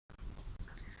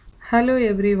Hello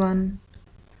everyone.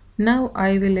 Now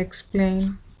I will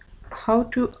explain how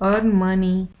to earn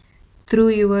money through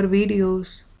your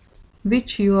videos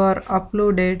which you are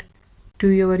uploaded to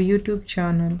your YouTube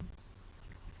channel.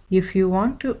 If you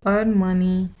want to earn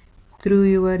money through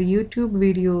your YouTube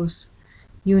videos,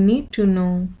 you need to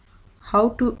know how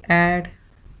to add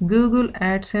Google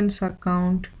AdSense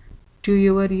account to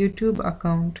your YouTube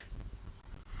account.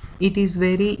 It is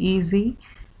very easy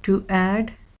to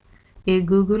add a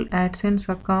Google AdSense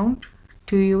account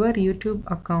to your YouTube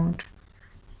account.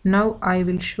 Now I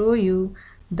will show you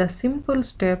the simple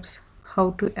steps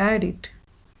how to add it.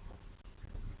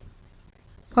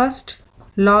 First,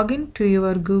 log in to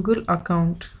your Google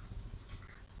account.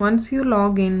 Once you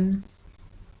log in,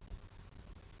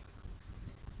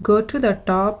 go to the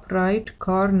top right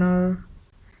corner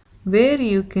where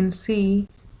you can see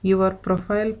your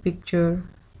profile picture,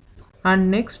 and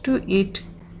next to it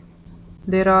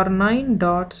there are 9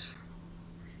 dots.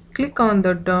 Click on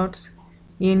the dots.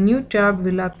 A new tab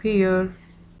will appear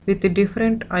with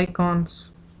different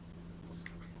icons.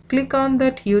 Click on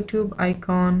that YouTube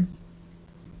icon.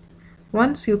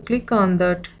 Once you click on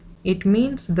that, it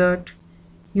means that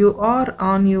you are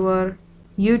on your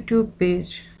YouTube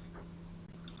page,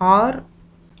 or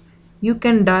you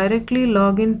can directly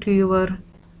log into your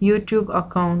YouTube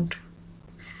account.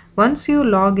 Once you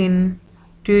log in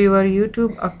to your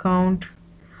YouTube account,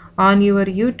 on your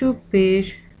YouTube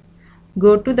page,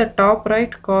 go to the top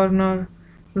right corner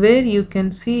where you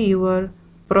can see your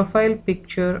profile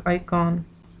picture icon.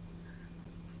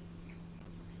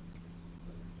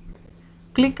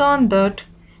 Click on that.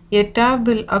 A tab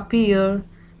will appear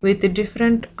with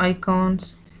different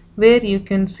icons where you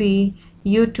can see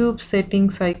YouTube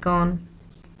settings icon.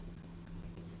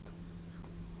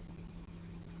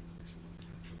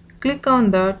 Click on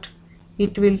that.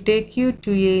 It will take you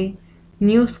to a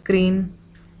new screen,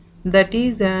 that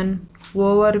is an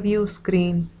overview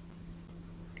screen.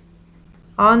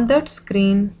 On that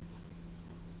screen,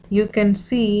 you can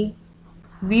see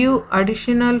view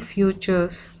additional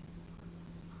features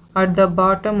at the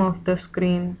bottom of the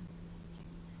screen.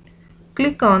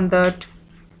 Click on that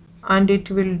and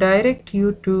it will direct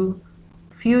you to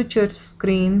features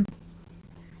screen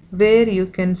where you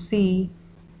can see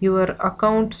your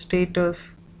account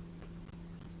status.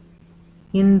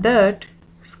 In that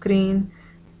screen,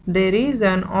 there is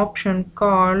an option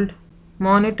called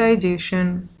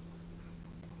monetization.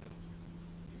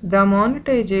 The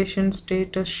monetization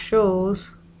status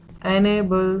shows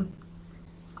enable,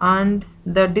 and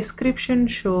the description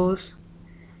shows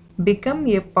become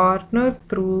a partner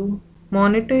through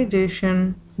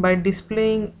monetization by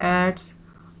displaying ads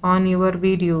on your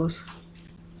videos.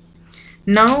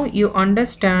 Now you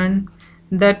understand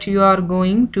that you are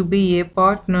going to be a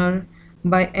partner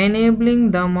by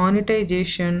enabling the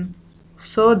monetization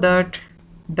so that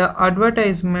the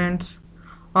advertisements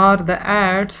or the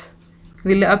ads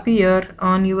will appear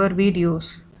on your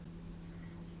videos.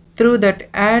 Through that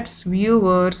ads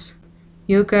viewers,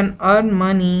 you can earn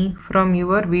money from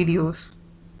your videos.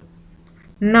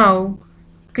 Now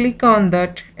click on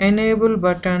that enable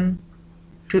button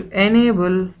to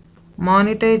enable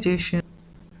monetization.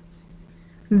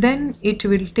 Then it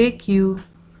will take you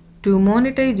to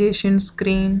monetization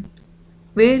screen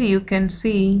where you can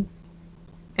see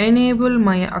enable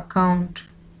my account.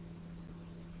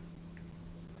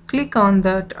 Click on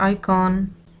that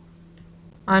icon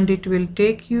and it will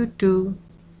take you to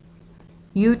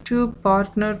YouTube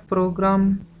Partner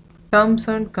Program Terms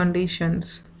and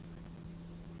Conditions.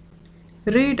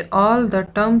 Read all the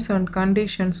terms and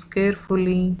conditions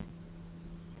carefully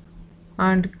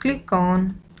and click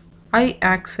on I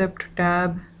accept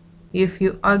tab if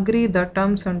you agree the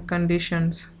terms and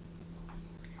conditions.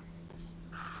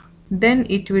 Then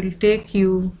it will take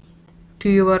you to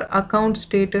your account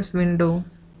status window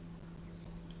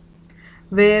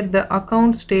where the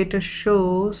account status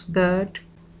shows that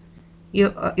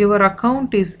your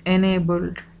account is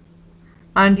enabled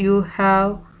and you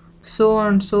have so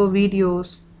and so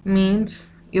videos, means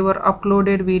your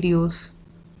uploaded videos,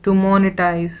 to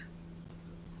monetize.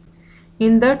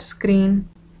 In that screen,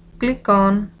 click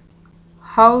on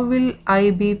how will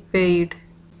I be paid.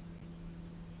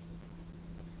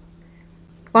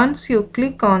 Once you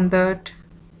click on that,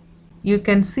 you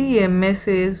can see a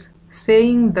message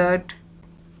saying that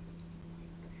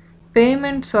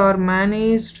payments are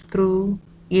managed through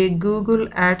a Google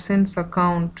AdSense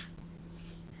account.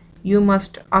 You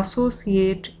must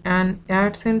associate an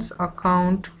AdSense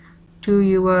account to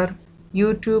your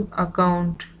YouTube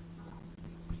account.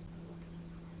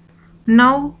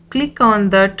 Now click on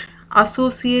that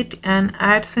Associate an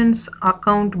AdSense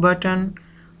account button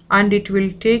and it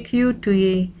will take you to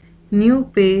a new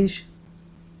page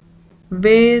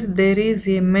where there is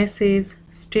a message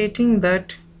stating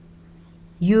that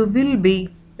you will be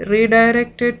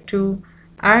redirected to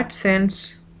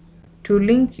AdSense to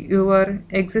link your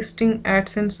existing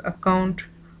AdSense account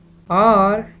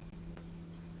or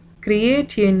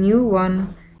create a new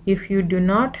one if you do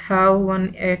not have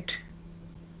one yet.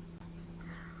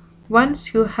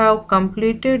 Once you have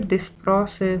completed this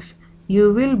process,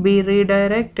 you will be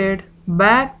redirected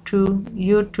back to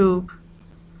YouTube.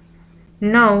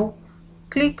 Now,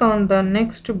 click on the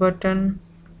next button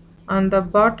on the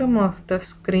bottom of the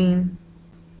screen.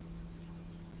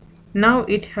 Now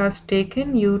it has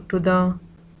taken you to the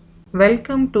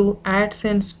Welcome to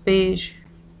AdSense page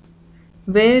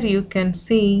where you can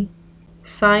see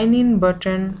Sign In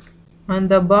button on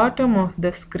the bottom of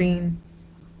the screen.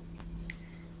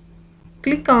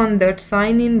 Click on that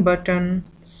Sign In button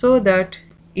so that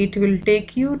it will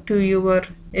take you to your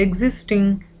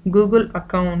existing Google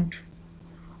account,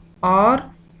 or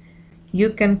you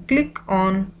can click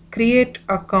on Create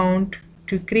Account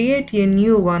to create a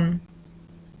new one.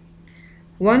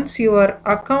 Once your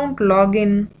account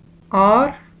login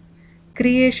or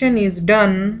creation is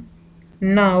done,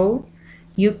 now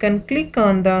you can click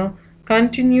on the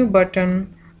Continue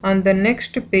button on the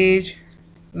next page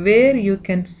where you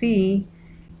can see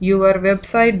your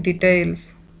website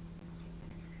details.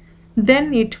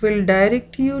 Then it will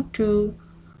direct you to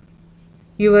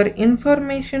your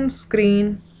information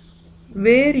screen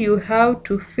where you have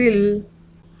to fill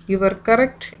your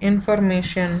correct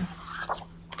information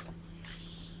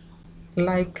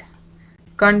like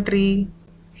country.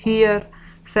 Here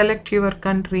select your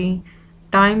country,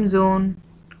 time zone,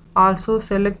 also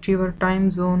select your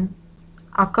time zone,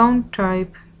 account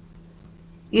type.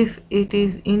 If it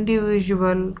is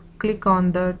individual, click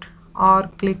on that or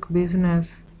click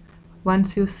business.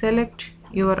 Once you select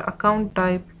your account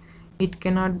type, it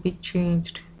cannot be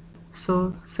changed.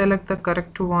 So select the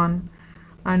correct one,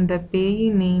 and the payee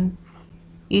name,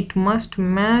 it must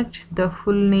match the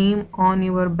full name on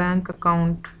your bank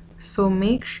account. So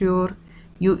make sure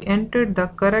you enter the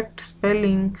correct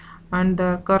spelling and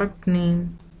the correct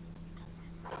name.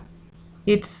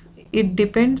 It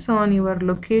depends on your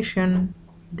location.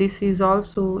 This is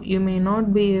also you may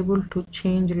not be able to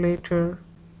change later.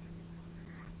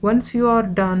 Once you are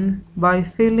done by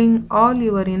filling all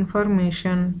your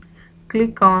information,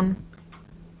 click on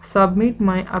Submit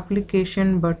My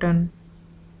Application button.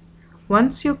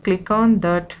 Once you click on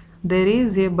that, there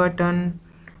is a button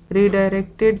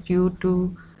redirected you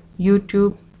to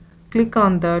YouTube. Click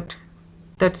on that.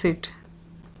 That's it.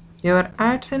 Your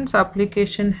AdSense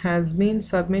application has been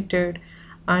submitted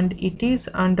and it is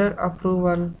under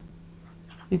approval.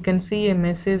 You can see a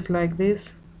message like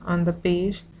this on the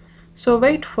page. So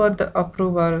wait for the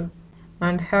approval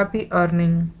and happy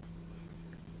earning.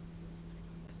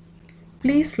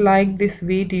 Please like this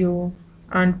video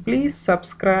and please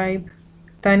subscribe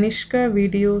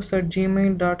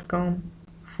tanishkavideos@gmail.com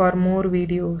for more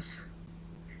videos.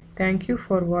 Thank you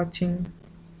for watching.